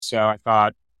So I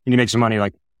thought, I need to make some money,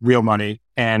 like real money,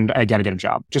 and I got to get a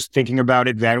job. Just thinking about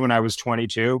it then when I was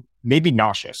 22, made me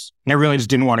nauseous. And I really just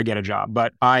didn't want to get a job.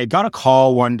 But I got a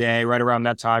call one day right around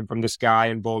that time from this guy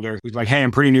in Boulder who's like, hey,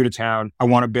 I'm pretty new to town. I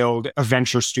want to build a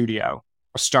venture studio,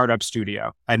 a startup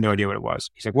studio. I had no idea what it was.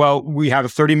 He's like, well, we have a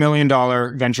 $30 million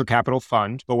venture capital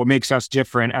fund, but what makes us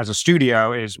different as a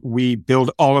studio is we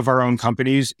build all of our own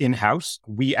companies in-house.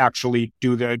 We actually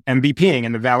do the MVPing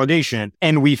and the validation,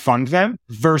 and we fund them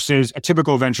versus a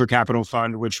typical venture capital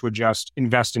fund, which would just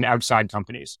invest in outside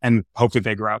companies and hope that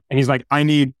they grow. And he's like, I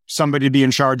need somebody to be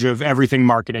in charge of everything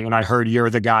marketing. And I heard you're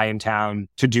the guy in town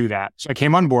to do that. So I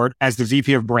came on board as the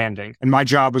VP of branding. And my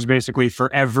job was basically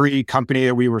for every company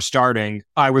that we were starting,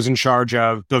 I was in charge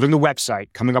of building the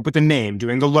website, coming up with the name,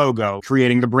 doing the logo,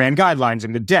 creating the brand guidelines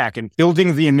and the deck, and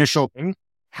building the initial thing.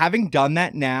 Having done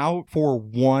that now for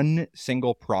one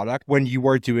single product, when you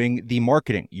are doing the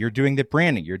marketing, you're doing the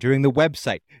branding, you're doing the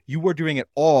website, you are doing it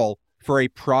all for a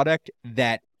product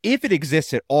that, if it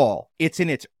exists at all, it's in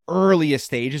its earliest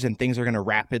stages and things are going to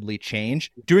rapidly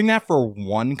change. Doing that for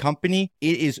one company,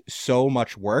 it is so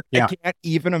much work. Yeah. I can't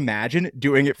even imagine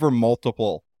doing it for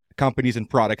multiple companies and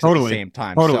products at the same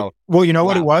time. So, well, you know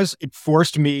what it was? It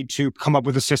forced me to come up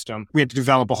with a system. We had to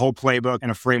develop a whole playbook and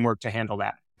a framework to handle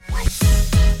that.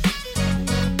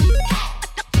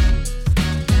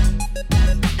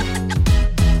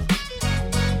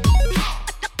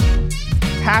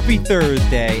 Happy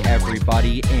Thursday,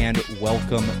 everybody, and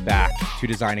welcome back to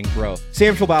Designing Growth.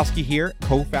 Sam Shelbowski here,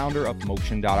 co-founder of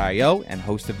Motion.io and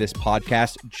host of this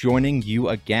podcast, joining you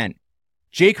again.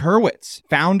 Jake Hurwitz,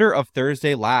 founder of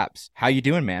Thursday Labs. How you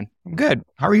doing, man? I'm good.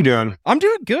 How are you doing? I'm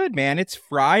doing good, man. It's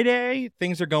Friday.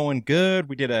 Things are going good.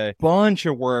 We did a bunch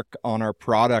of work on our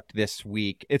product this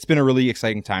week. It's been a really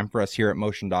exciting time for us here at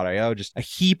Motion.io. Just a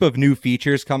heap of new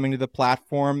features coming to the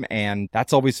platform, and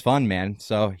that's always fun, man.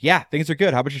 So yeah, things are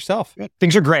good. How about yourself?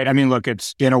 Things are great. I mean, look,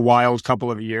 it's been a wild couple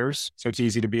of years, so it's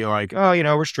easy to be like, oh,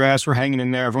 we're stressed, we're hanging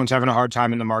in there, everyone's having a hard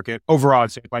time in the market. Overall,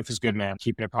 I'd say life is good, man.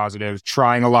 Keeping it positive,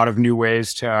 trying a lot of new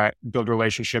ways to build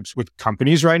relationships with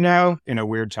companies right now in a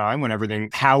weird time when everything,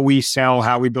 how we sell,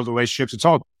 how we build relationships, it's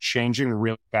all changing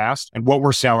really fast. And what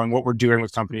we're selling, what we're doing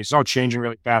with companies, it's all changing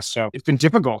really fast. So it's been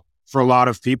difficult for a lot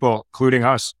of people, including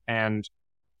us. And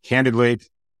candidly,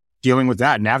 dealing with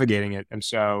that, navigating it. And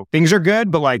so things are good,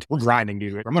 but like we're grinding,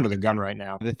 dude. I'm under the gun right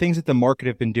now. The things that the market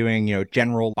have been doing,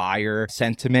 general buyer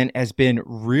sentiment has been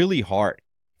really hard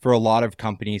for a lot of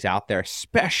companies out there,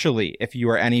 especially if you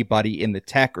are anybody in the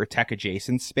tech or tech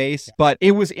adjacent space. But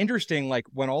it was interesting, like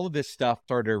when all of this stuff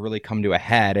started to really come to a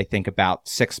head, I think about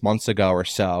 6 months ago or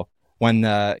so, when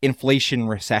the inflation,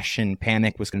 recession,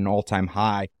 panic was at an all-time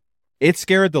high, it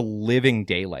scared the living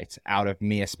daylights out of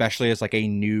me, especially as like a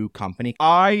new company.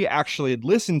 I actually had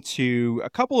listened to a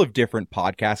couple of different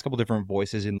podcasts, a couple of different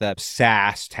voices in the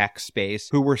SaaS tech space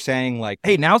who were saying like,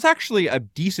 hey, now's actually a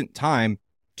decent time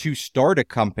to start a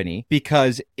company,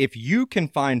 because if you can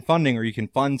find funding or you can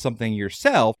fund something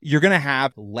yourself, you're going to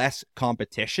have less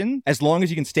competition. As long as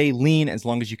you can stay lean, as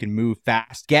long as you can move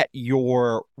fast, get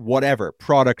your whatever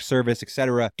product, service,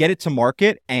 etc., get it to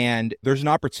market, and there's an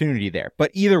opportunity there. But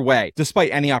either way,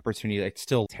 despite any opportunity, it's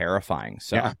still terrifying.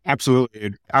 So yeah,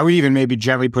 absolutely. I would even maybe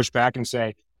gently push back and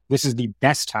say, this is the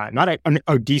best time, not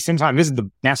a decent time. This is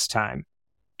the best time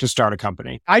to start a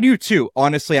company. I do too,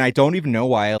 honestly, and I don't even know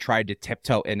why I tried to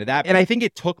tiptoe into that. And I think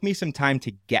it took me some time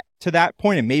to get to that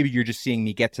point, and maybe you're just seeing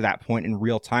me get to that point in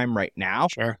real time right now.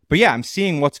 Sure. But yeah, I'm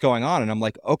seeing what's going on, and I'm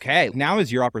like, okay, now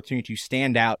is your opportunity to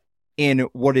stand out in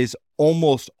what is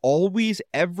almost always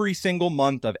every single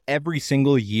month of every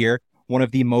single year, one of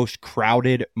the most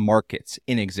crowded markets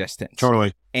in existence.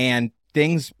 Totally. And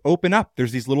things open up.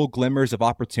 There's these little glimmers of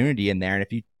opportunity in there, and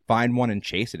if you find one and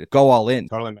chase it. Go all in.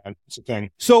 Totally, man. It's a thing.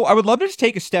 So I would love to just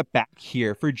take a step back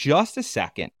here for just a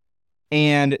second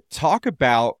and talk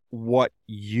about what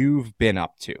you've been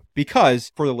up to. Because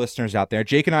for the listeners out there,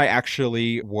 Jake and I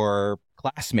actually were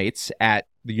classmates at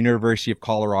the University of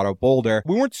Colorado Boulder.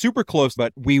 We weren't super close,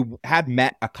 but we had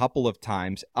met a couple of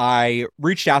times. I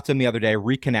reached out to him the other day,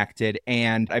 reconnected,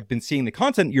 and I've been seeing the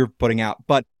content you're putting out,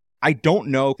 but I don't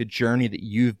know the journey that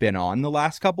you've been on the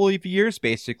last couple of years,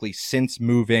 basically since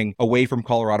moving away from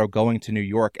Colorado, going to New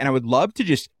York. And I would love to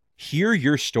just hear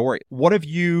your story. What have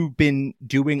you been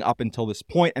doing up until this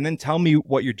point? And then tell me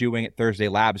what you're doing at Thursday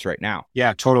Labs right now.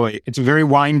 Yeah, totally. It's a very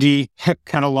windy,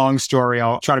 kind of long story.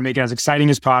 I'll try to make it as exciting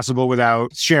as possible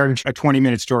without sharing a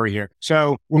 20-minute story here.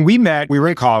 So when we met, we were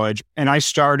in college, and I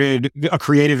started a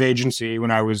creative agency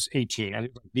when I was 18, I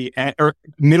think the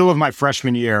middle of my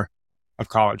freshman year of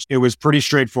college. It was pretty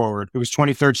straightforward. It was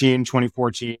 2013,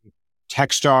 2014.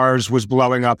 Techstars was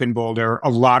blowing up in Boulder. A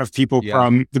lot of people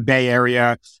from the Bay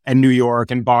Area and New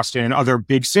York and Boston and other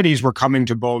big cities were coming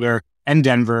to Boulder and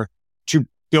Denver to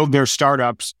build their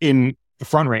startups in the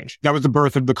Front Range. That was the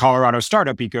birth of the Colorado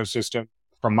startup ecosystem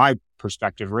from my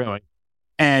perspective, really.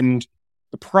 And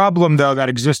the problem, though, that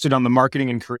existed on the marketing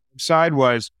and creative side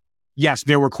was, yes,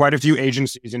 there were quite a few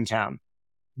agencies in town.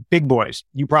 Big boys.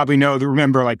 You probably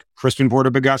remember like Crispin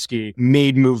Porter Bogusky,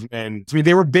 Made Movement. I mean,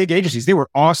 they were big agencies. They were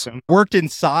awesome. Worked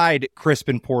inside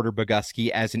Crispin Porter Bogusky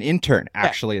as an intern,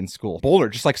 actually, in school. Boulder,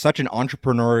 just like such an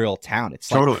entrepreneurial town.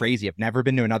 It's like crazy. I've never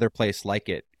been to another place like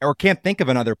it, or can't think of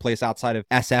another place outside of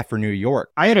SF or New York.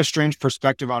 I had a strange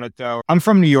perspective on it, though. I'm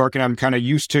from New York, and I'm kind of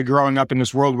used to growing up in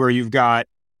this world where you've got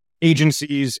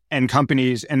agencies and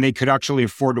companies, and they could actually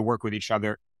afford to work with each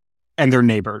other and their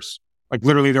neighbors. Like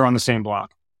literally, they're on the same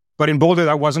block. But in Boulder,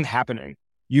 that wasn't happening.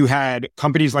 You had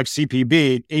companies like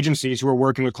CPB, agencies who were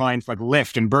working with clients like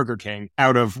Lyft and Burger King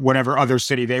out of whatever other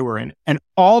city they were in. And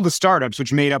all the startups,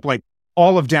 which made up like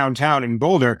all of downtown in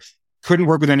Boulder, couldn't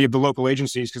work with any of the local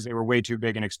agencies because they were way too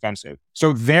big and expensive.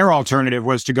 So their alternative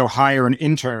was to go hire an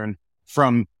intern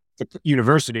from the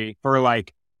university for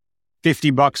like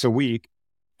 $50 a week.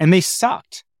 And they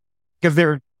sucked because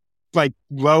they're like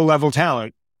low level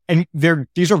talent. And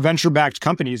these are venture-backed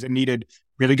companies that needed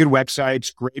really good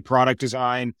websites, great product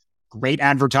design, great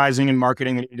advertising and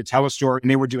marketing, and to tell a story. And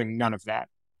they were doing none of that.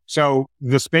 So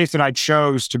the space that I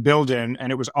chose to build in,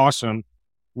 and it was awesome,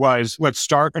 was let's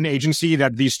start an agency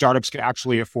that these startups could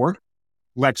actually afford.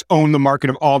 Let's own the market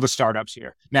of all the startups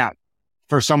here. Now,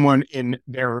 for someone in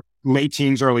their late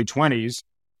teens, early 20s,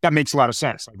 that makes a lot of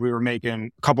sense. Like we were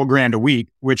making a couple grand a week,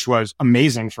 which was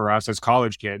amazing for us as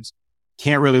college kids.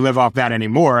 Can't really live off that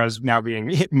anymore as now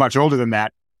being much older than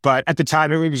that. But at the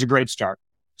time, it was a great start.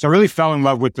 So I really fell in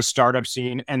love with the startup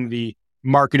scene and the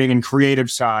marketing and creative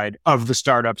side of the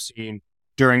startup scene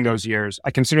during those years.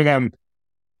 I consider them,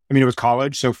 I mean, it was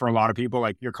college. So for a lot of people,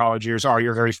 like your college years are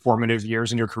your very formative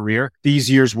years in your career.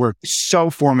 These years were so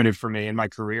formative for me in my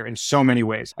career in so many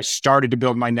ways. I started to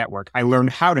build my network. I learned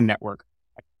how to network.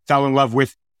 I fell in love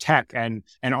with tech and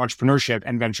entrepreneurship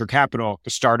and venture capital,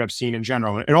 the startup scene in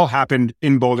general. It all happened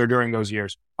in Boulder during those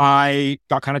years. I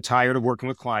got kind of tired of working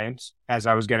with clients as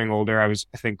I was getting older. I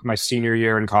think, my senior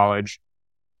year in college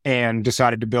and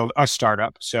decided to build a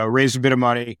startup. So raised a bit of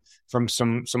money from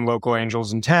some local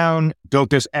angels in town, built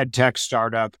this ed tech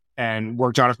startup and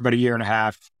worked on it for about a year and a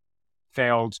half,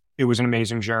 failed. It was an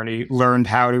amazing journey, learned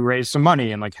how to raise some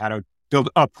money and like how to build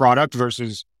a product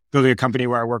versus building a company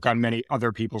where I work on many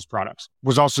other people's products.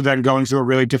 Was also then going through a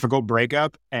really difficult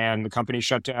breakup and the company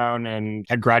shut down and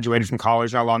had graduated from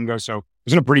college not long ago. So it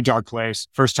was in a pretty dark place.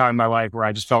 First time in my life where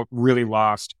I just felt really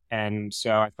lost. And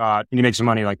so I thought, I need to make some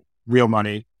money, like real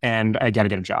money, and I got to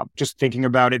get a job. Just thinking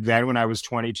about it then when I was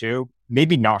 22, made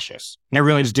me nauseous. And I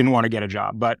really just didn't want to get a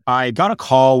job. But I got a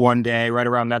call one day right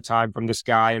around that time from this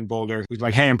guy in Boulder who's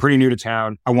like, hey, I'm pretty new to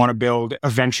town. I want to build a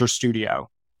venture studio.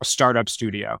 A startup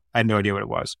studio. I had no idea what it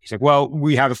was. He's like, well,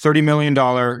 we have a $30 million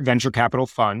venture capital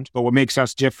fund, but what makes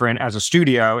us different as a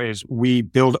studio is we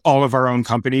build all of our own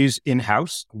companies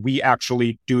in-house. We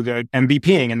actually do the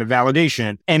MVPing and the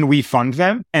validation, and we fund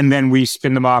them, and then we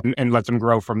spin them off and let them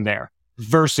grow from there.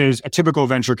 Versus a typical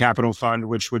venture capital fund,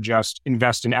 which would just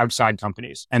invest in outside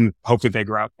companies and hope that they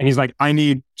grow. And he's like, I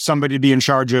need somebody to be in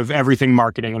charge of everything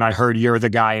marketing, and I heard you're the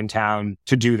guy in town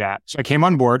to do that. So I came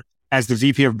on board as the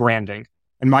VP of branding.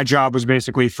 And my job was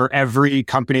basically for every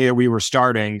company that we were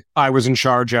starting, I was in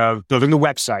charge of building the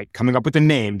website, coming up with the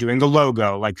name, doing the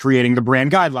logo, like creating the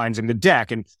brand guidelines and the deck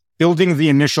and building the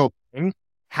initial thing.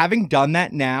 Having done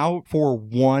that now for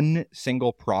one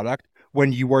single product,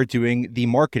 when you are doing the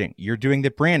marketing, you're doing the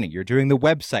branding, you're doing the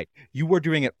website, you are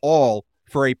doing it all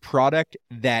for a product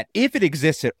that, if it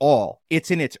exists at all, it's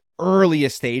in its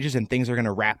earliest stages and things are going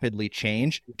to rapidly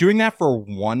change. Doing that for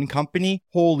one company,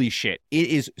 holy shit, it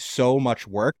is so much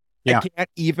work. Yeah. I can't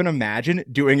even imagine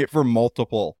doing it for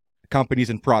multiple companies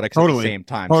and products at the same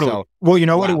time. Totally. So, well, you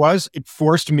know what it was? It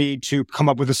forced me to come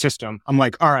up with a system. I'm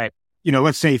like, all right,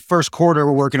 let's say first quarter,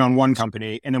 we're working on one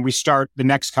company and then we start the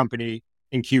next company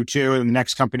in Q2 and the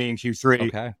next company in Q3.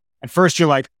 Okay. At first you're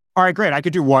like, all right, great. I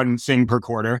could do one thing per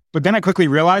quarter. But then I quickly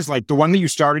realized like the one that you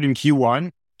started in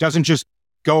Q1 doesn't just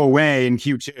go away in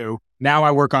Q2. Now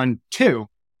I work on two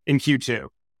in Q2.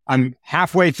 I'm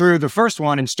halfway through the first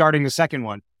one and starting the second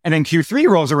one. And then Q3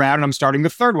 rolls around and I'm starting the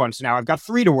third one. So now I've got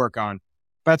 3 to work on.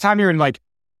 By the time you're in like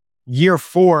year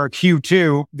 4,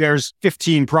 Q2, there's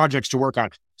 15 projects to work on.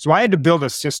 So I had to build a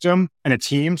system and a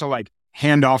team to like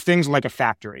hand off things like a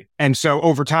factory. And so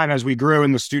over time, as we grew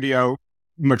and the studio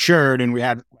matured and we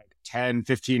had like 10,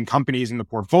 15 companies in the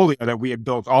portfolio that we had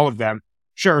built all of them.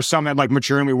 Sure, some had like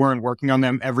matured and we weren't working on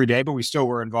them every day, but we still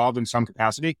were involved in some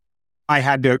capacity. We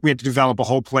had to develop a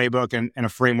whole playbook and a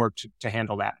framework to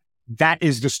handle that. That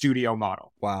is the studio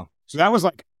model. Wow. So that was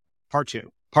like part 2.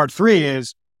 Part 3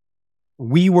 is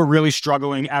we were really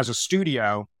struggling as a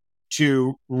studio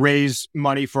to raise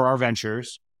money for our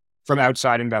ventures from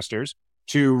outside investors,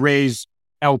 to raise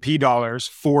LP dollars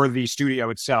for the studio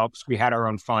itself. So we had our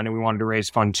own fund and we wanted to raise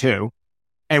fund too.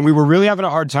 And we were really having a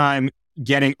hard time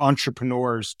getting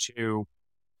entrepreneurs to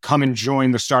come and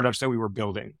join the startups that we were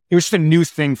building. It was just a new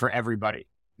thing for everybody.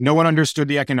 No one understood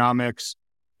the economics.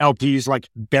 LPs like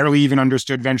barely even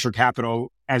understood venture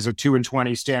capital as a 2 and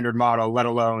 20 standard model, let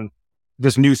alone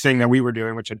this new thing that we were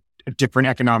doing, which had a different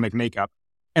economic makeup.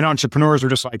 And entrepreneurs were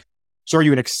just like, so are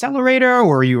you an accelerator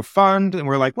or are you a fund? And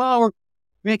we're like, well,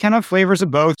 we kind of flavors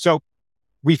of both. So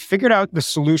we figured out the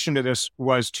solution to this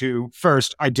was to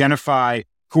first identify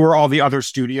who are all the other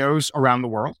studios around the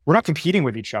world. We're not competing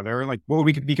with each other. Like, what would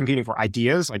we be competing for?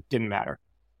 Ideas? Like, didn't matter.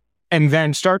 And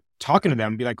then start talking to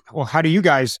them, be like, well, how do you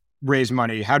guys raise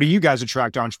money? How do you guys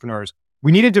attract entrepreneurs?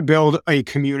 We needed to build a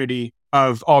community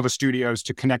of all the studios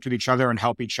to connect with each other and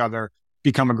help each other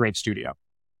become a great studio.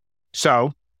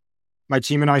 So my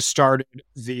team and I started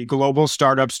the Global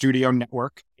Startup Studio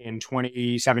Network in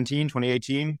 2017,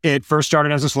 2018. It first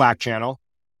started as a Slack channel.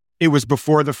 It was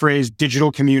before the phrase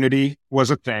digital community was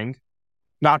a thing.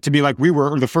 Not to be like we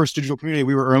were the first digital community,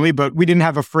 we were early, but we didn't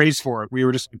have a phrase for it. We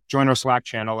were just like, join our Slack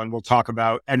channel and we'll talk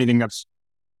about anything that's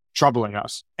troubling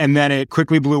us. And then it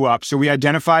quickly blew up. So we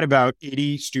identified about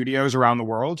 80 studios around the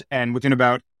world. And within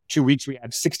about 2 weeks, we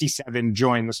had 67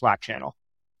 join the Slack channel.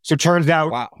 So it turns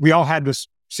out we all had this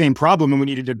same problem and we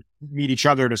needed to meet each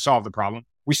other to solve the problem.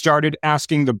 We started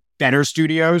asking the better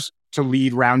studios to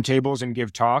lead roundtables and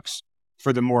give talks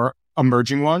for the more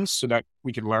emerging ones so that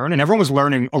we could learn. And everyone was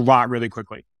learning a lot really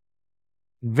quickly.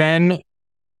 Then,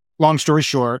 long story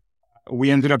short, we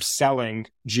ended up selling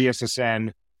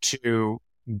GSSN to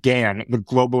GAN, the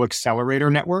Global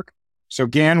Accelerator Network. So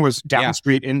GAN was down the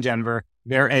street in Denver.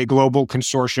 They're a global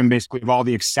consortium, basically, of all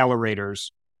the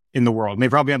accelerators in the world. And they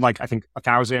probably had like, I think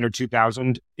 1,000 or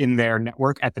 2,000 in their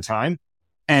network at the time.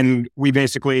 And we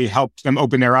basically helped them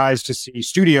open their eyes to see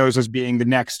studios as being the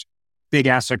next big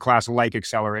asset class like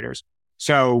accelerators.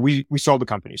 So we sold the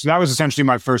company. So that was essentially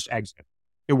my first exit.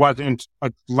 It wasn't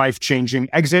a life-changing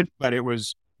exit, but it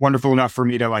was wonderful enough for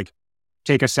me to like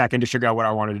take a second to figure out what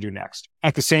I wanted to do next.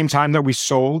 At the same time that we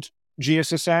sold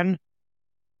GSSN,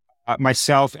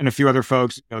 myself and a few other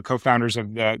folks, the co-founders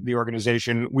of the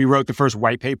organization, we wrote the first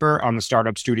white paper on the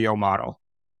startup studio model.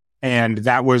 And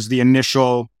that was the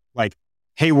initial like,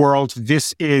 hey world,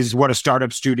 this is what a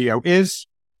startup studio is.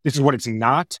 This is what it's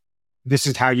not. This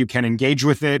is how you can engage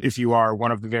with it if you are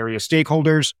one of the various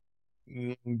stakeholders,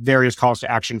 various calls to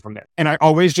action from there. And I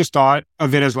always just thought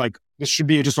of it as like, this should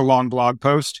be just a long blog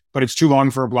post, but it's too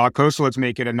long for a blog post. So let's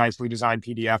make it a nicely designed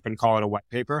PDF and call it a white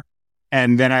paper.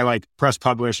 And then I like pressed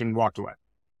publish and walked away.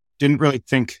 Didn't really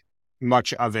think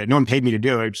much of it. No one paid me to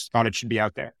do it. I just thought it should be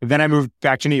out there. But then I moved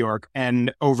back to New York.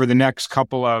 And over the next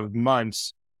couple of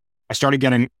months, I started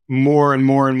getting more and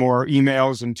more and more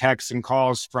emails and texts and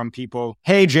calls from people.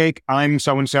 Hey, Jake, I'm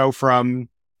so-and-so from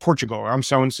Portugal, or I'm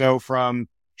so-and-so from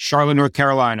Charlotte, North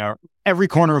Carolina, every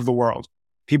corner of the world.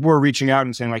 People were reaching out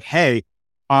and saying like, hey,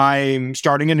 I'm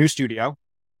starting a new studio.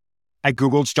 I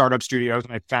Googled startup studios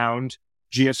and I found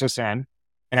GSSN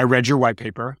and I read your white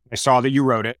paper. I saw that you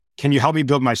wrote it. Can you help me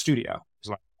build my studio? I was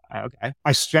like, okay.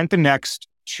 I spent the next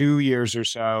 2 years or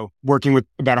so working with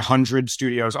about 100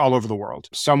 studios all over the world.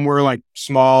 Some were like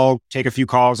small, take a few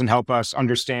calls and help us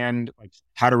understand like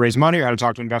how to raise money or how to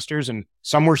talk to investors. And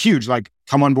some were huge, like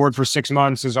come on board for 6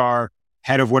 months as our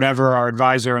head of whatever, our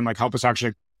advisor, and like help us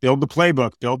actually build the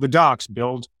playbook, build the docs,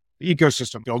 build the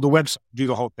ecosystem, build the website, do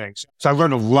the whole thing. So I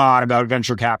learned a lot about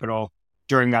venture capital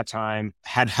during that time,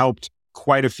 had helped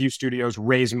quite a few studios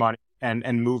raise money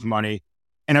and move money.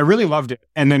 And I really loved it.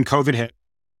 And then COVID hit.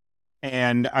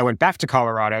 And I went back to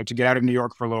Colorado to get out of New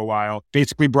York for a little while,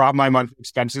 basically brought my monthly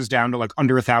expenses down to like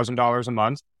under $1,000 a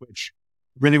month, which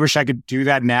really wish I could do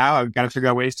that now. I've got to figure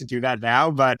out ways to do that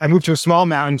now. But I moved to a small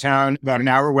mountain town about an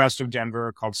hour west of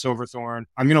Denver called Silverthorne.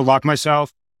 I'm going to lock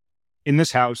myself in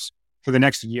this house for the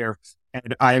next year.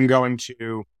 And I am going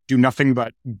to do nothing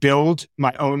but build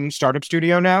my own startup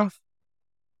studio now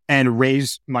and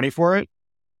raise money for it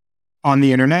on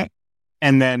the internet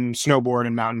and then snowboard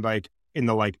and mountain bike in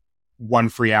the like 1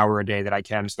 free hour a day that I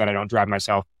can so that I don't drive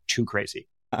myself too crazy.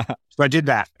 So I did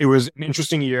that. It was an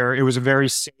interesting year. It was a very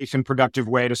safe and productive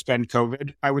way to spend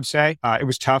COVID, I would say. It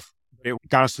was tough. It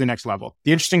got us to the next level.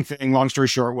 The interesting thing, long story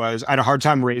short, was I had a hard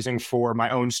time raising for my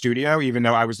own studio, even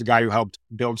though I was the guy who helped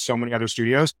build so many other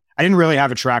studios. I didn't really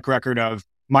have a track record of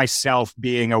myself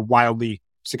being a wildly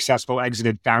successful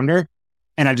exited founder.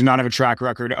 And I did not have a track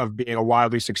record of being a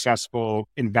wildly successful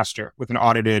investor with an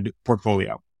audited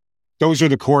portfolio. Those are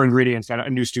the core ingredients that a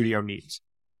new studio needs.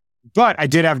 But I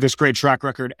did have this great track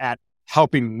record at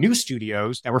helping new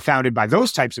studios that were founded by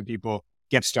those types of people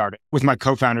get started. With my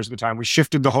co-founders at the time, we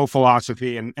shifted the whole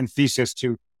philosophy and thesis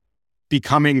to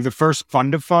becoming the first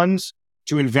fund of funds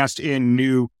to invest in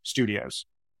new studios.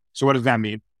 So what does that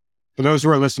mean? For those who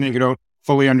are listening who don't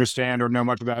fully understand or know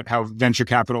much about how venture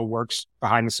capital works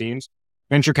behind the scenes,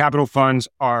 venture capital funds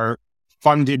are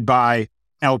funded by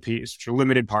LPs, which are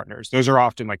limited partners. Those are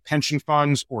often like pension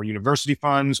funds or university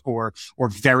funds or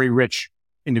very rich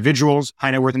individuals,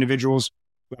 high net worth individuals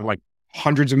who have like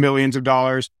hundreds of millions of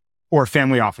dollars, or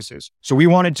family offices. So we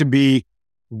wanted to be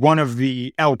one of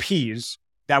the LPs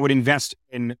that would invest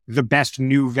in the best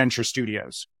new venture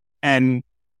studios. And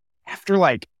after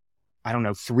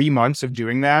 3 months of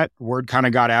doing that, word kind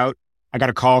of got out. I got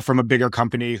a call from a bigger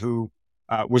company who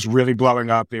was really blowing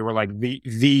up. They were like the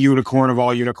unicorn of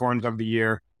all unicorns of the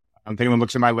year. If anyone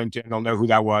looks at my LinkedIn, they'll know who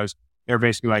that was. They're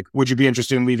basically like, would you be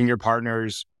interested in leaving your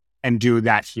partners and do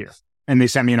that here? And they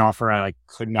sent me an offer I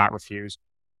could not refuse.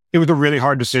 It was a really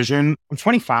hard decision. I'm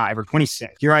 25 or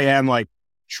 26. Here I am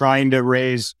trying to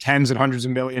raise tens and hundreds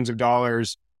of millions of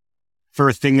dollars for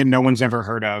a thing that no one's ever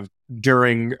heard of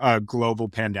during a global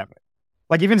pandemic.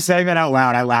 Even saying that out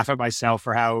loud, I laugh at myself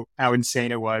for how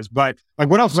insane it was. But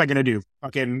what else was I going to do?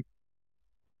 Fucking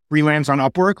freelance on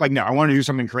Upwork? No, I wanted to do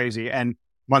something crazy. And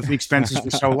monthly expenses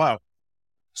were so low.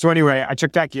 So anyway, I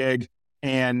took that gig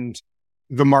and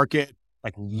the market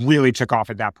really took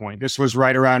off at that point. This was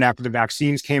right around after the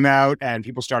vaccines came out and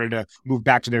people started to move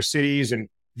back to their cities and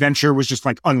venture was just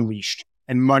unleashed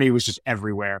and money was just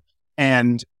everywhere.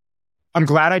 And I'm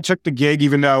glad I took the gig,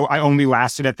 even though I only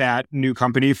lasted at that new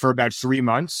company for about 3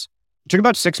 months. It took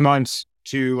about 6 months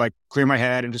to clear my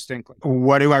head and just think,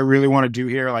 what do I really want to do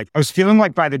here? I was feeling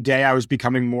by the day I was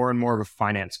becoming more and more of a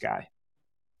finance guy.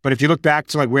 But if you look back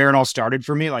to where it all started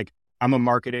for me, I'm a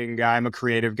marketing guy, I'm a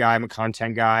creative guy, I'm a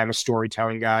content guy, I'm a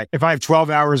storytelling guy. If I have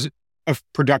 12 hours of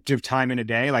productive time in a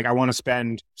day, I want to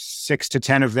spend 6 to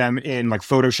 10 of them in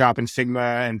Photoshop and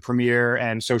Figma and Premiere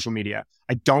and social media.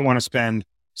 I don't want to spend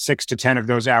 6 to 10 of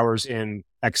those hours in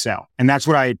Excel. And that's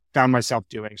what I found myself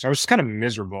doing. So I was just kind of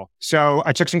miserable. So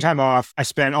I took some time off. I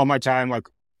spent all my time,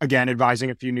 again,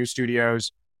 advising a few new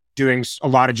studios, doing a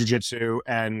lot of jujitsu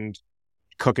and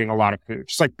cooking a lot of food,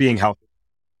 just being healthy.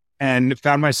 And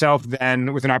found myself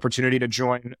then with an opportunity to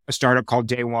join a startup called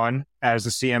Day One as the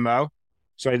CMO.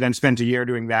 So I then spent a year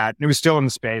doing that. And it was still in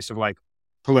the space of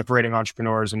proliferating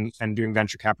entrepreneurs and doing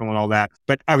venture capital and all that.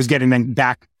 But I was getting then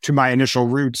back to my initial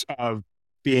roots of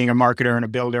being a marketer and a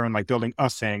builder and building a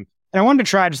thing. And I wanted to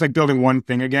try just building one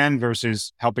thing again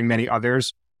versus helping many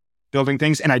others building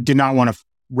things. And I did not want to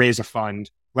raise a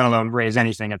fund, let alone raise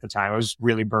anything at the time. I was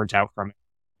really burnt out from it.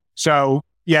 So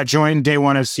yeah, joined Day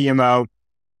One as CMO.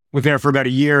 Was there for about a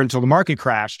year until the market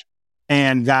crashed.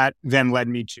 And that then led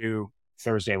me to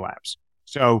Thursday Labs.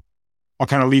 So I'll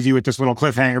kind of leave you with this little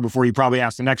cliffhanger before you probably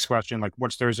ask the next question,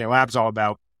 what's Thursday Labs all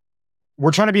about?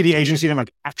 We're trying to be the agency that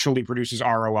actually produces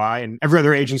ROI. And every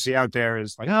other agency out there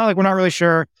is we're not really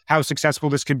sure how successful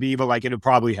this could be, but it'll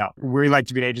probably help. We like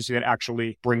to be an agency that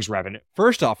actually brings revenue.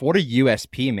 First off, what a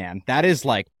USP, man. That is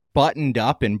buttoned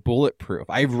up and bulletproof.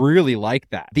 I really like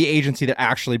that. The agency that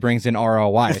actually brings in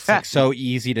ROI. It's so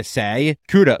easy to say.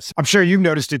 Kudos. I'm sure you've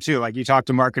noticed it too. You talk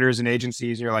to marketers and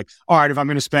agencies and you're like, all right, if I'm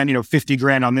going to spend,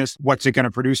 $50,000 on this, what's it going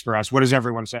to produce for us? What does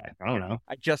everyone say? I don't know.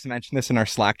 I just mentioned this in our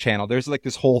Slack channel. There's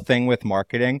this whole thing with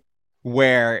marketing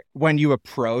where when you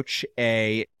approach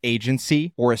a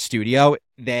agency or a studio,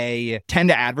 they tend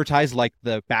to advertise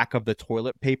the back of the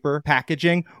toilet paper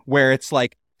packaging where it's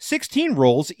 16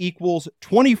 roles equals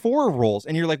 24 roles.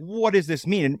 And you're like, what does this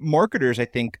mean? And marketers, I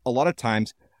think a lot of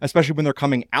times, especially when they're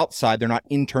coming outside, they're not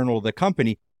internal to the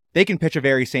company, they can pitch a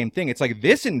very same thing. It's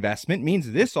this investment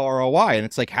means this ROI. And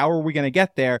it's how are we going to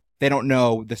get there? They don't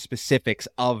know the specifics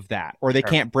of that, or they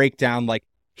can't break down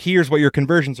here's what your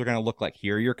conversions are going to look like.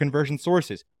 Here are your conversion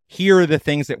sources. Here are the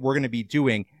things that we're going to be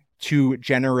doing to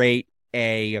generate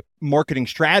a marketing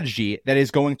strategy that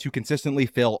is going to consistently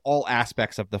fill all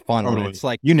aspects of the funnel. Totally. It's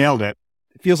you nailed it.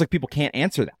 It feels like people can't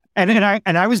answer that.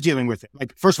 And I was dealing with it.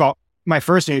 First of all, my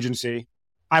first agency,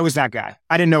 I was that guy.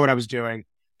 I didn't know what I was doing.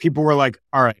 People were like,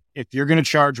 all right, if you're going to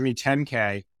charge me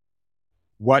 $10K,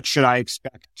 what should I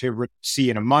expect to see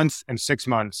in a month and 6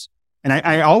 months? And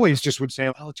I always just would say,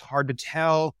 oh, it's hard to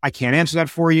tell. I can't answer that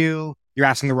for you. You're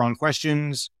asking the wrong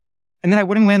questions. And then I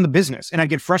wouldn't land the business. And I'd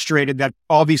get frustrated that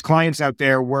all these clients out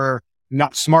there were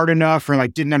not smart enough or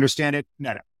like didn't understand it.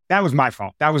 No. That was my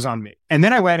fault. That was on me. And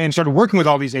then I went and started working with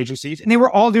all these agencies and they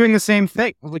were all doing the same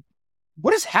thing. I was like,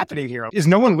 what is happening here? Is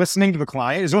no one listening to the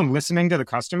client? Is no one listening to the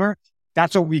customer?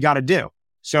 That's what we got to do.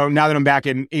 So now that I'm back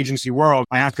in agency world,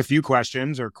 I ask a few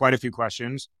questions or quite a few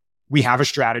questions. We have a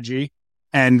strategy.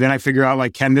 And then I figure out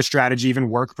like, can this strategy even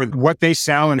work for what they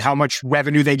sell and how much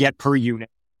revenue they get per unit?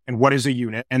 And what is a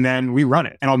unit? And then we run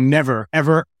it. And I'll never,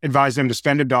 ever advise them to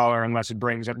spend $1 unless it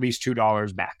brings at least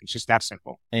 $2 back. It's just that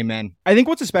simple. Amen. I think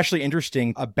what's especially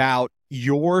interesting about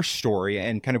your story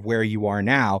and kind of where you are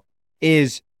now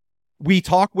is we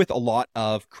talk with a lot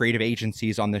of creative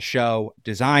agencies on the show,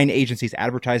 design agencies,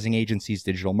 advertising agencies,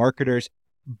 digital marketers.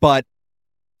 But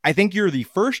I think you're the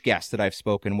first guest that I've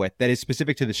spoken with that is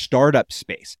specific to the startup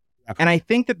space. Okay. And I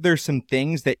think that there's some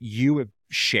things that you have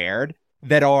shared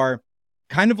that are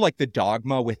kind of like the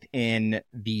dogma within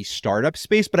the startup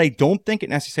space, but I don't think it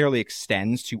necessarily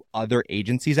extends to other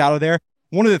agencies out of there.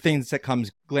 One of the things that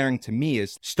comes glaring to me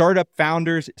is startup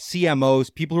founders,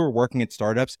 CMOs, people who are working at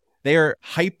startups, they are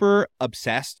hyper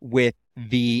obsessed with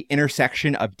the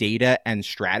intersection of data and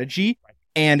strategy.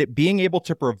 And being able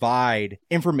to provide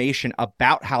information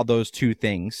about how those two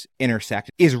things intersect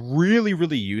is really,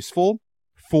 really useful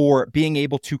for being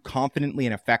able to confidently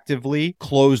and effectively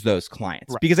close those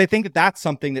clients. Right. Because I think that that's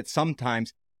something that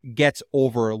sometimes gets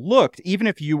overlooked. Even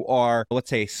if you are, let's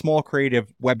say, a small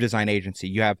creative web design agency,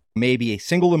 you have maybe a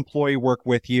single employee work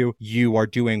with you, you are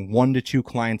doing 1 to 2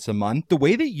 clients a month. The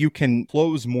way that you can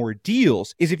close more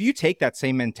deals is if you take that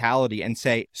same mentality and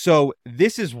say, so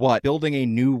this is what building a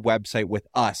new website with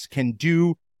us can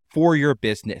do for your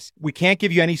business. We can't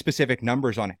give you any specific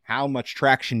numbers on how much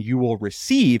traction you will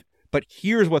receive, but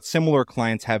here's what similar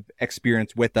clients have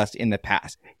experienced with us in the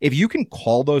past. If you can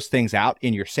call those things out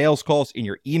in your sales calls, in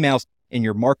your emails, in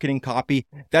your marketing copy,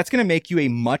 that's going to make you a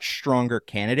much stronger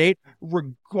candidate,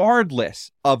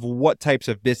 regardless of what types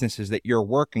of businesses that you're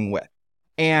working with.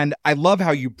 And I love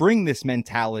how you bring this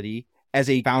mentality as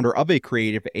a founder of a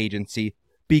creative agency,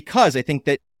 because I think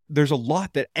that there's a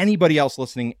lot that anybody else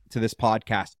listening to this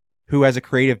podcast who has a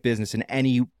creative business in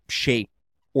any shape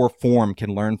or form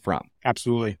can learn from.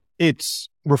 Absolutely. It's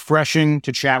refreshing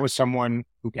to chat with someone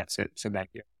who gets it. So thank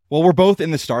you. Well, we're both in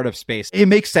the startup space. It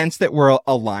makes sense that we're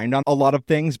aligned on a lot of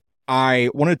things. I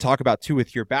wanted to talk about too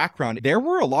with your background. There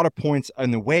were a lot of points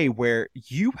in the way where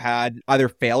you had either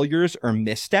failures or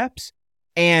missteps.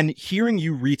 And hearing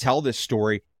you retell this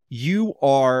story, you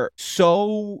are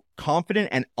so confident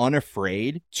and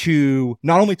unafraid to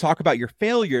not only talk about your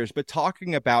failures, but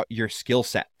talking about your skill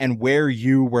set and where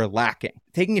you were lacking.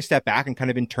 Taking a step back and kind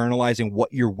of internalizing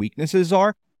what your weaknesses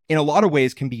are in a lot of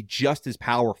ways can be just as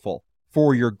powerful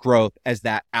for your growth as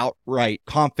that outright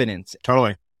confidence.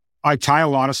 Totally. I tie a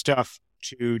lot of stuff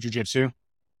to jujitsu.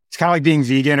 It's kind of like being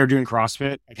vegan or doing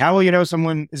CrossFit. Like, how will you know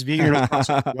someone is vegan or doing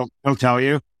CrossFit? They'll tell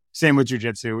you. Same with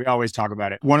jujitsu. We always talk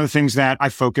about it. One of the things that I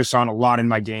focus on a lot in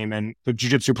my game, and the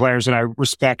jujitsu players that I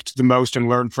respect the most and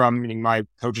learn from, meaning my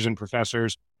coaches and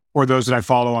professors, or those that I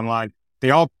follow online, they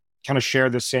all kind of share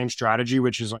the same strategy,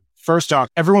 which is like, first off,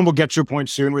 everyone will get to a point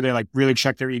soon where they like really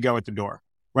check their ego at the door,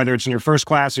 whether it's in your first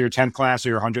class or your 10th class or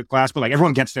your 100th class, but like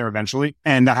everyone gets there eventually.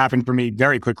 And that happened for me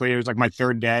very quickly. It was like my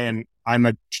 3rd day and I'm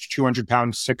a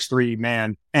 200-pound, 6'3"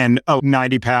 man, and a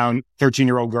 90-pound,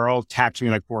 13-year-old girl tapped me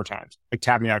like 4 times,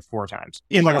 tapped me out 4 times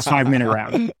in like a 5-minute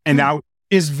round. And that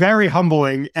is very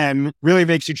humbling and really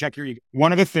makes you check your ego.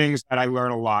 One of the things that I learn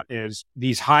a lot is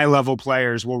these high-level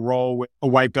players will roll with a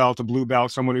white belt, a blue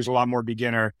belt, someone who's a lot more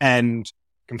beginner, and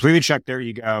completely check their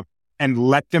ego and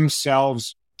let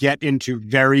themselves get into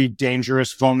very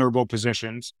dangerous, vulnerable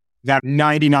positions that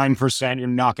 99% you're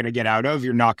not going to get out of.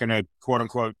 You're not going to, quote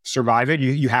unquote, survive it.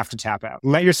 You have to tap out.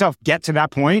 Let yourself get to that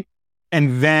point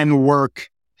and then work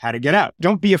how to get out.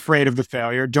 Don't be afraid of the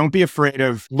failure. Don't be afraid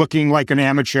of looking like an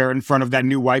amateur in front of that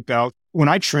new white belt. When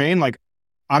I train, like,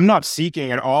 I'm not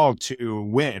seeking at all to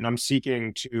win. I'm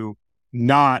seeking to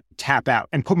not tap out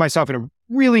and put myself in a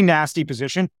really nasty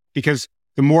position, because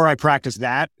the more I practice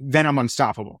that, then I'm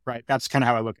unstoppable, right? That's kind of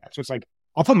how I look at it. So it's like,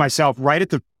 I'll put myself right at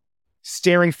the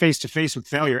staring face to face with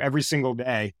failure every single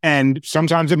day. And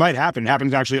sometimes it might happen. It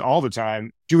happens actually all the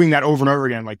time. Doing that over and over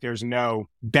again, like there's no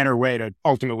better way to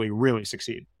ultimately really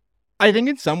succeed. I think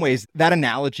in some ways that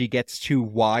analogy gets to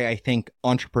why I think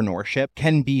entrepreneurship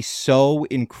can be so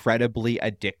incredibly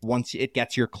addictive once it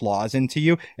gets your claws into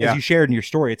you. As you shared in your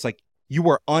story, it's like you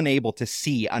are unable to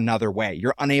see another way.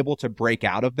 You're unable to break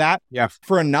out of that. Yeah.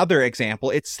 For another example,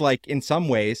 it's like in some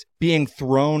ways being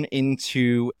thrown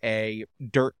into a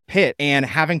dirt pit and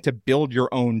having to build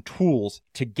your own tools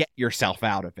to get yourself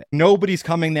out of it. Nobody's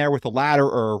coming there with a ladder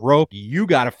or a rope. You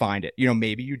got to find it.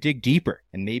 Maybe you dig deeper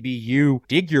and maybe you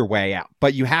dig your way out,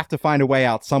 but you have to find a way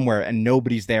out somewhere and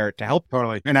nobody's there to help.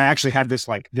 Totally. And I actually had this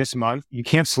this month. You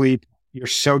can't sleep. You're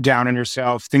so down on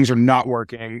yourself. Things are not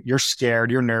working. You're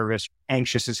scared. You're nervous,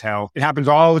 anxious as hell. It happens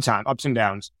all the time, ups and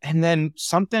downs. And then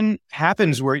something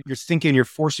happens where you're thinking, you're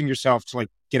forcing yourself to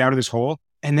get out of this hole.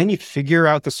 And then you figure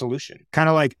out the solution. Kind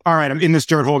of all right, I'm in this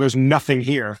dirt hole. There's nothing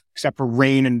here except for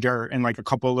rain and dirt and a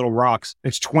couple of little rocks.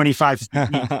 It's 25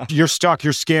 feet. You're stuck.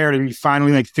 You're scared. And you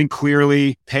finally think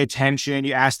clearly, pay attention.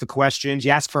 You ask the questions.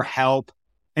 You ask for help.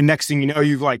 And next thing you know,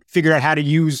 you've figured out how to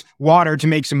use water to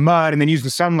make some mud and then use the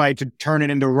sunlight to turn it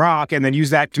into rock and then use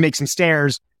that to make some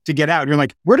stairs to get out. And you're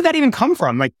like, where did that even come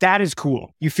from? That is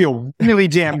cool. You feel really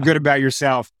damn good about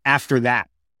yourself after that.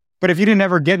 But if you didn't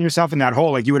ever get yourself in that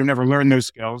hole, you would have never learned those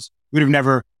skills. You would have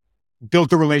never built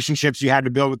the relationships you had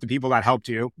to build with the people that helped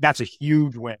you. That's a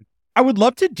huge win. I would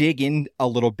love to dig in a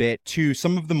little bit to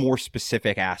some of the more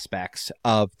specific aspects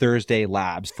of Thursday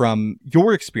Labs from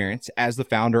your experience as the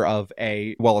founder of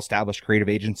a well-established creative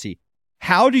agency.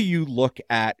 How do you look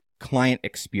at client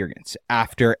experience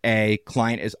after a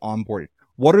client is onboarded?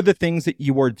 What are the things that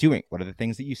you are doing? What are the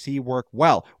things that you see work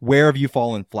well? Where have you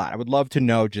fallen flat? I would love to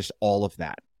know just all of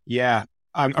that. Yeah,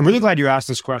 I'm really glad you asked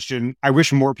this question. I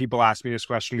wish more people asked me this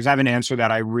question because I have an answer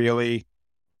that I really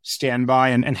stand by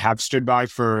and have stood by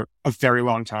for a very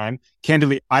long time.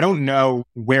 Candidly, I don't know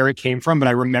where it came from, but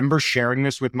I remember sharing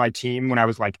this with my team when I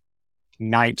was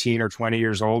 19 or 20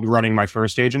 years old, running my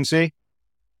first agency.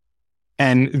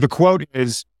 And the quote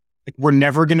is, we're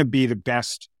never going to be the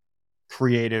best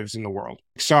creatives in the world.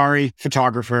 Sorry,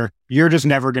 photographer, you're just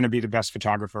never going to be the best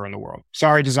photographer in the world.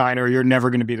 Sorry, designer, you're never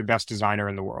going to be the best designer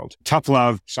in the world. Tough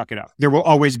love, suck it up. There will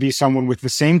always be someone with the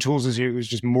same tools as you who's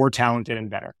just more talented and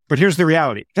better. But here's the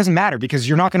reality. It doesn't matter because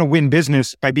you're not going to win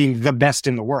business by being the best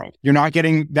in the world. You're not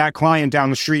getting that client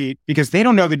down the street because they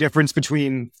don't know the difference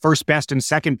between first best and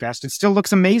second best. It still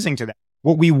looks amazing to them.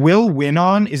 What we will win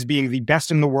on is being the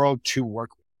best in the world to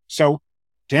work with. So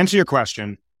to answer your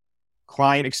question,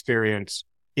 client experience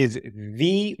is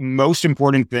the most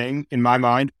important thing in my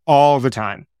mind all the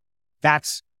time.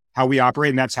 That's how we operate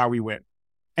and that's how we win.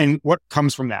 And what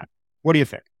comes from that? What do you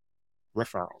think?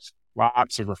 Referrals.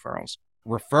 Lots of referrals.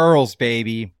 Referrals,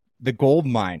 baby. The gold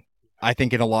mine, I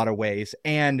think, in a lot of ways.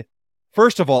 And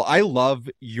first of all, I love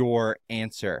your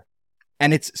answer.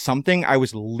 And it's something I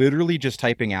was literally just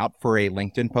typing out for a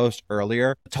LinkedIn post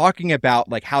earlier, talking about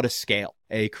how to scale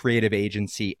a creative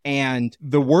agency. And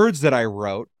the words that I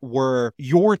wrote were,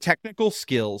 your technical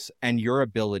skills and your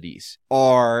abilities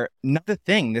are not the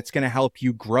thing that's going to help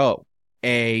you grow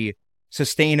a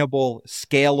sustainable,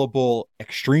 scalable,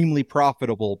 extremely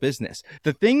profitable business.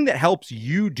 The thing that helps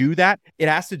you do that, it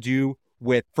has to do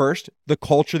with, first, the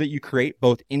culture that you create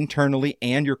both internally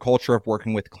and your culture of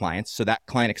working with clients. So that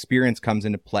client experience comes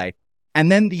into play.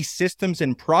 And then the systems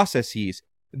and processes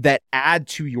that add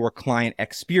to your client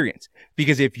experience.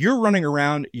 Because if you're running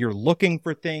around, you're looking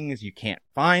for things, you can't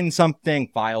find something,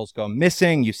 files go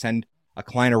missing, you send a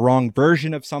client a wrong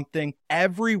version of something,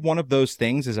 every one of those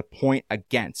things is a point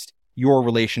against your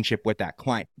relationship with that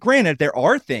client. Granted, there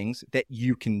are things that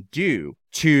you can do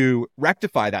to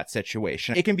rectify that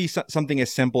situation. It can be something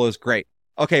as simple as, great,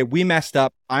 okay, we messed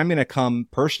up. I'm going to come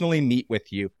personally meet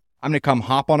with you. I'm going to come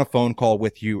hop on a phone call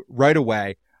with you right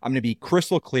away. I'm going to be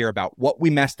crystal clear about what we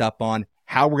messed up on,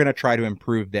 how we're going to try to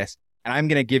improve this. And I'm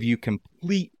going to give you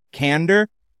complete candor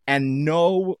and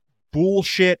no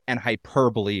bullshit and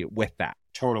hyperbole with that.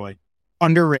 Totally.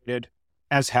 Underrated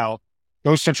as hell.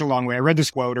 Goes such a long way. I read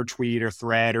this quote or tweet or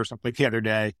thread or something the other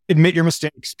day. Admit your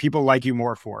mistakes. People like you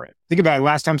more for it. Think about it.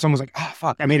 Last time someone was like, oh,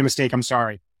 fuck, I made a mistake. I'm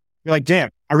sorry. You're like, damn,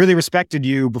 I really respected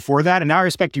you before that. And now I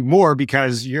respect you more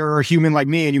because you're a human like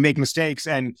me and you make mistakes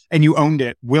and you owned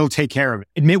it. We'll take care of it.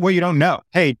 Admit what you don't know.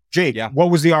 Hey, Jake,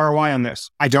 What was the ROI on this?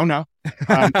 I don't know.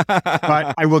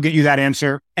 But I will get you that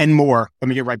answer and more. Let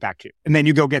me get right back to you. And then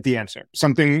you go get the answer.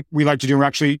 Something we like to do. We're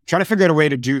actually trying to figure out a way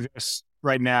to do this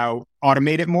right now,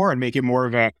 automate it more and make it more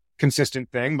of a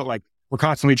consistent thing. But we're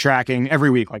constantly tracking every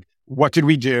week. What did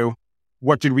we do?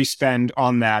 What did we spend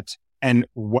on that? And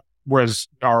what was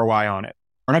the ROI on it?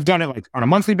 And I've done it on a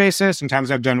monthly basis.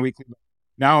 Sometimes I've done weekly.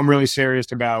 Now I'm really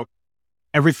serious about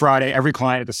every Friday, every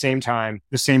client at the same time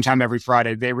every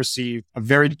Friday, they receive a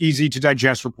very easy to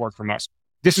digest report from us.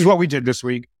 This is what we did this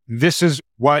week. This is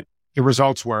what the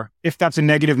results were. If that's a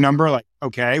negative number,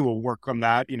 okay, we'll work on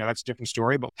that. That's a different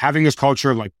story. But having this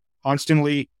culture of like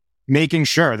constantly making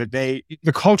sure that the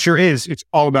culture it's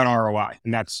all about ROI.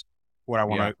 And that's what I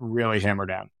want to really hammer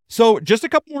down. So just a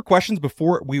couple more questions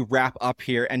before we wrap up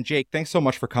here. And Jake, thanks so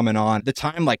much for coming on. The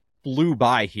time flew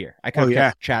by here. I could have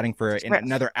kept chatting for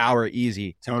another hour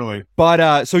easy. Totally.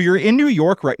 But so you're in New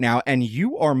York right now and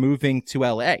you are moving to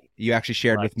LA. You actually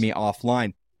shared with me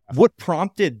offline. What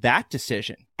prompted that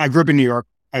decision? I grew up in New York.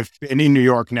 I've been in New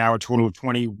York now a total of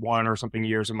 21 or something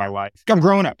years of my life. I'm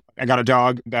growing up. I got a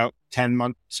dog about 10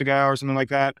 months ago or something like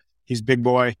that. He's a big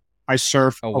boy. I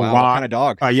surf a lot. What kind of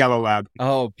dog? A yellow lab.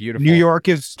 Oh, beautiful. New York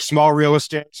is small real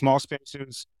estate, small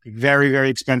spaces, very, very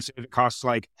expensive. It costs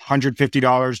like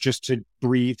 $150 just to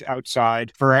breathe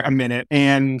outside for a minute.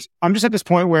 And I'm just at this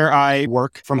point where I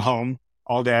work from home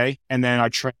all day and then I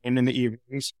train in the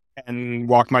evenings and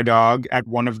walk my dog at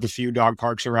one of the few dog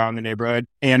parks around the neighborhood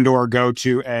and or go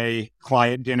to a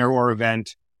client dinner or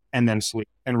event and then sleep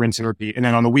and rinse and repeat. And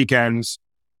then on the weekends,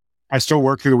 I still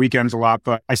work through the weekends a lot,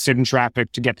 but I sit in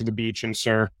traffic to get to the beach and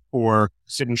surf or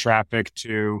sit in traffic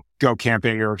to go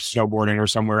camping or snowboarding or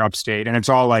somewhere upstate. And it's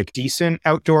all like decent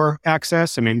outdoor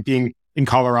access. I mean, being in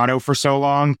Colorado for so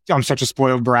long, I'm such a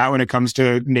spoiled brat when it comes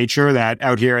to nature that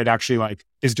out here, it actually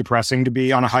is depressing to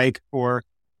be on a hike or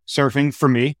surfing for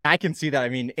me. I can see that. I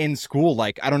mean, in school,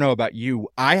 I don't know about you,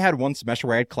 I had one semester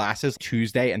where I had classes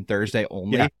Tuesday and Thursday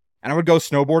only. Yeah. And I would go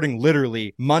snowboarding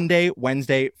literally Monday,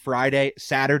 Wednesday, Friday,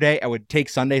 Saturday. I would take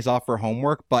Sundays off for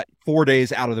homework, but 4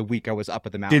 days out of the week, I was up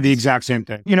at the mountains. Did the exact same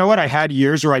thing. You know what? I had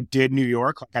years where I did New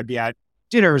York. I'd be at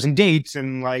dinners and dates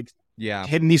and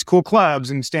hitting these cool clubs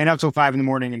and staying out till 5 a.m.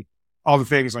 and all the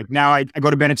things. Now I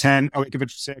go to bed at 10. I wake up at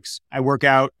 6. I work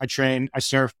out. I train. I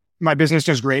surf. My business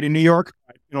does great in New York.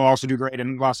 It'll also do great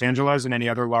in Los Angeles and any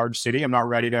other large city. I'm not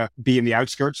ready to be in the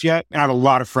outskirts yet. And I have a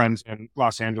lot of friends in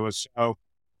Los Angeles. So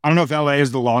I don't know if LA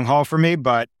is the long haul for me,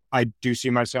 but I do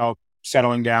see myself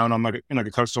settling down on in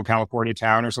a coastal California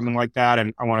town or something like that.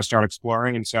 And I want to start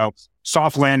exploring. And so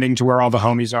soft landing to where all the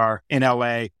homies are in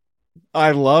LA.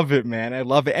 I love it, man. I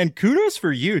love it. And kudos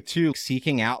for you too,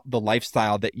 seeking out the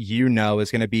lifestyle that you know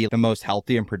is going to be the most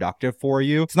healthy and productive for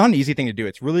you. It's not an easy thing to do.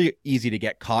 It's really easy to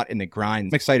get caught in the grind.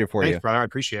 I'm excited for you. Thanks, brother. I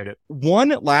appreciate it. One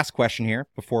last question here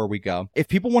before we go. If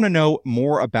people want to know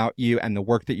more about you and the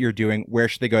work that you're doing, where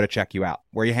should they go to check you out?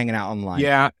 Where are you hanging out online?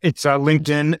 Yeah, it's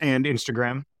LinkedIn and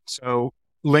Instagram. So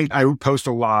I post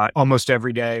a lot, almost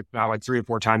every day, about 3 or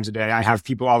 4 times a day. I have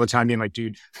people all the time being like,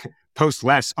 dude, post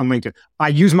less on LinkedIn. I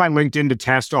use my LinkedIn to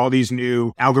test all these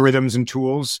new algorithms and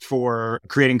tools for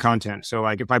creating content. So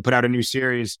if I put out a new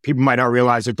series, people might not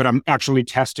realize it, but I'm actually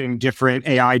testing different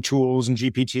AI tools and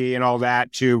GPT and all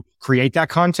that to create that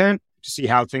content to see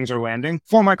how things are landing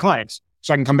for my clients.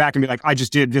 So I can come back and be like, I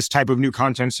just did this type of new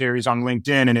content series on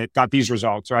LinkedIn and it got these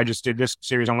results. Or I just did this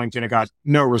series on LinkedIn, it got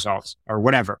no results or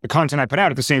whatever. The content I put out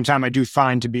at the same time, I do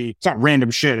find to be, it's not random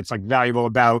shit. It's valuable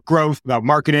about growth, about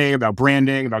marketing, about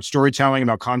branding, about storytelling,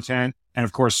 about content, and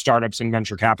of course, startups and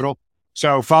venture capital.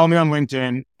 So follow me on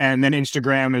LinkedIn, and then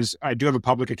Instagram I do have a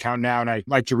public account now and I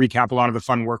like to recap a lot of the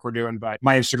fun work we're doing, but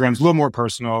my Instagram's a little more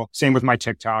personal. Same with my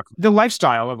TikTok. The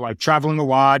lifestyle of traveling a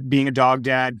lot, being a dog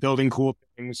dad, building cool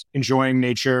things, enjoying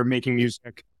nature, making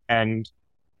music. And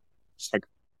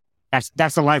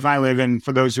that's the life I live in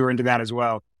for those who are into that as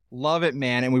well. Love it,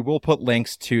 man. And we will put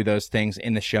links to those things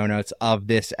in the show notes of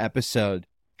this episode.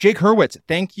 Jake Hurwitz,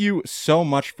 thank you so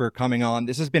much for coming on.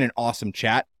 This has been an awesome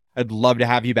chat. I'd love to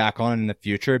have you back on in the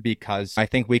future because I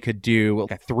think we could do a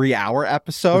 3-hour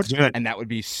episode and that would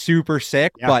be super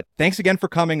sick. Yeah. But thanks again for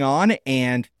coming on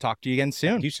and talk to you again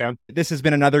soon. Thank you, Sam. This has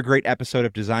been another great episode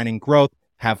of Designing Growth.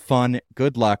 Have fun,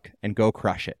 good luck, and go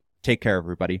crush it. Take care,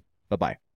 everybody. Bye-bye.